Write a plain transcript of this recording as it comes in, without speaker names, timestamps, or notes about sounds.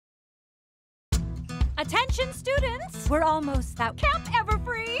Attention, students! We're almost at Camp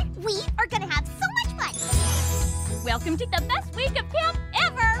Everfree. We are gonna have so much fun! Welcome to the best week of camp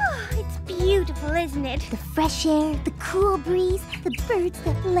ever! It's beautiful, isn't it? The fresh air, the cool breeze, the birds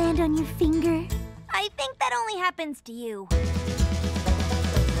that land on your finger. I think that only happens to you.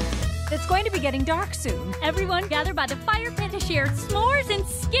 It's going to be getting dark soon. Everyone gather by the fire pit to share s'mores and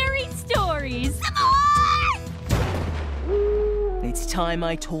scary stories. It's time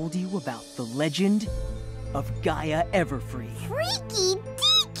I told you about the legend of Gaia Everfree. Freaky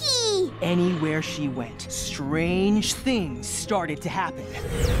deaky! Anywhere she went, strange things started to happen.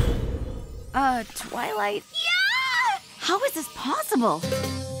 Twilight? Yeah! How is this possible?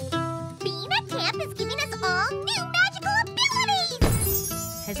 Being at camp is giving us all new magical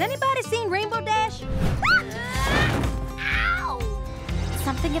abilities! Has anybody seen Rainbow Dash? Ow!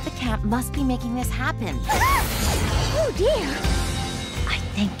 Something at the camp must be making this happen. Oh dear! I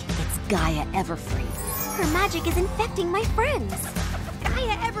think it's Gaia Everfree. Her magic is infecting my friends.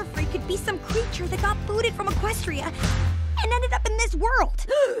 Gaia Everfree could be some creature that got booted from Equestria and ended up in this world.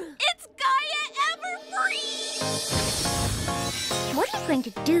 It's Gaia Everfree! What are you going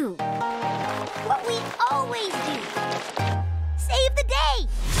to do? What we always do. Save the day!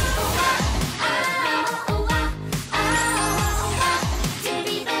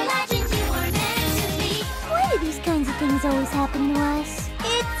 Why do these kinds of things always happen to us?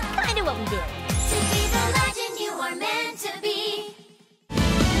 It's kind of what we do.